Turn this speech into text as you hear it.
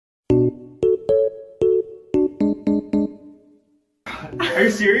Are you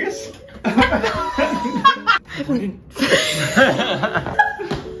serious?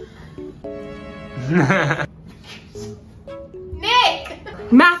 Nick!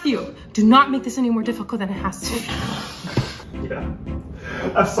 Matthew, do not make this any more difficult than it has to be. Yeah.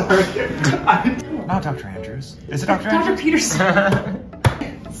 I'm sorry. Not Dr. Andrews. Is it Dr. Dr. Andrews?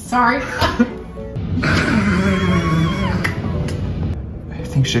 Pederson. Sorry. I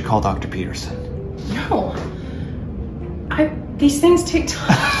think you should call Dr. Pederson. No. These things take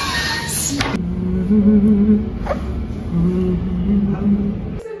time. I'm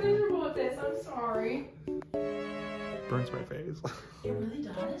so miserable with this. I'm sorry. Burns my face. It really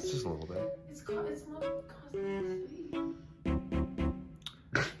does? Just a little bit. It's not causing me.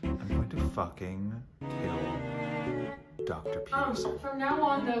 I'm going to fucking kill Dr. Pederson. From now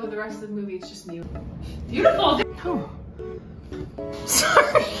on, though, the rest of the movie, it's just me. Beautiful. No.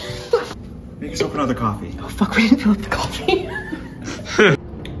 Sorry. Make yourself another coffee. Oh, fuck, we didn't fill up the coffee.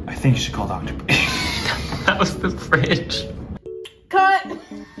 I think you should call Dr. That was the fridge. Cut.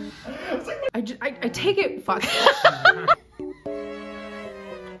 I take it. Fuck.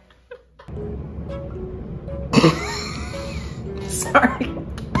 Sorry.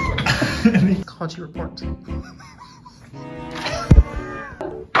 Ecology report. Yay!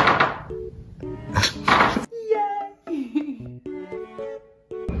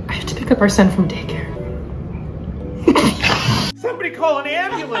 I have to pick up our son from daycare. Somebody call an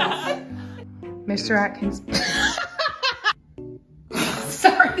ambulance! Mr. Atkins.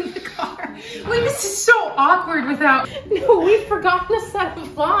 Sorry, the car. Wait, this is so awkward without. No, we've forgotten a set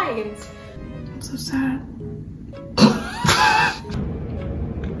of lines. I'm so sad.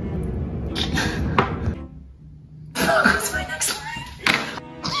 What's my next line?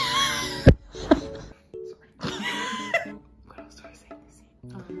 What else do I say in this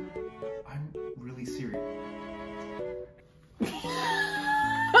scene? I'm really serious.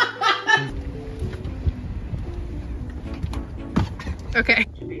 Okay.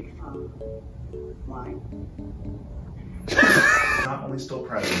 Not only still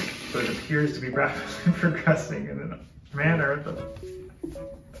present, but it appears to be rapidly progressing in a manner that